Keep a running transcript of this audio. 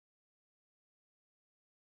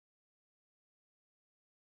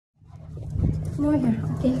more here.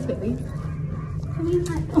 Okay, baby. Come here.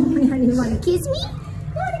 Oh my God, you want to kiss me?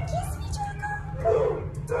 You want to kiss me, Draco?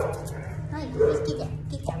 Hi, just get that.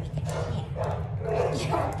 Get that.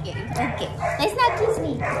 Yeah. Okay. Let's not kiss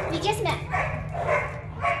me. We just met.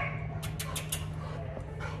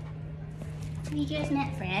 We just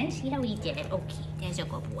met, friends. See how we did it? Okay, there's a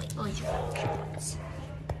good boy. Oh, you're good.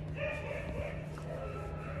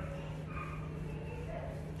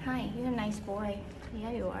 Hi, you're a nice boy. Yeah,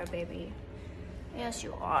 you are, baby. Yes,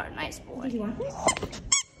 you are a nice boy. Do you want this?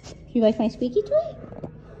 You like my squeaky toy?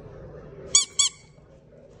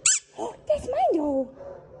 Oh, that's mine, though.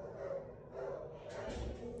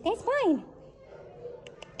 That's mine.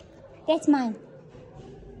 That's mine.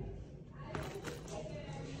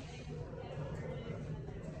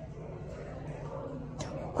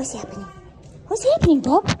 What's happening? What's happening,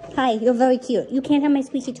 Bob? Hi, you're very cute. You can't have my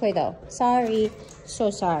squeaky toy, though. Sorry. So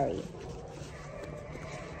sorry.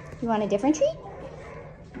 You want a different treat?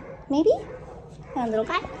 Maybe? A little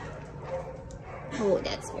guy? Oh,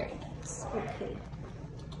 that's very nice. Okay.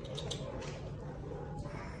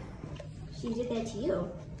 She did that to you.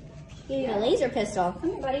 Give you a laser pistol.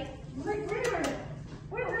 Come here, buddy.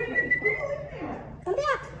 Come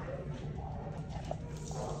back.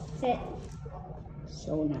 Sit.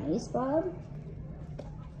 So nice, Bob.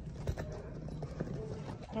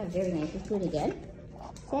 Yeah, very nice. Let's do it again.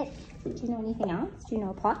 Sit. Do you know anything else? Do you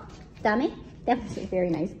know paw? Dummy? That was a very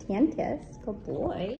nice tan kiss. Good boy.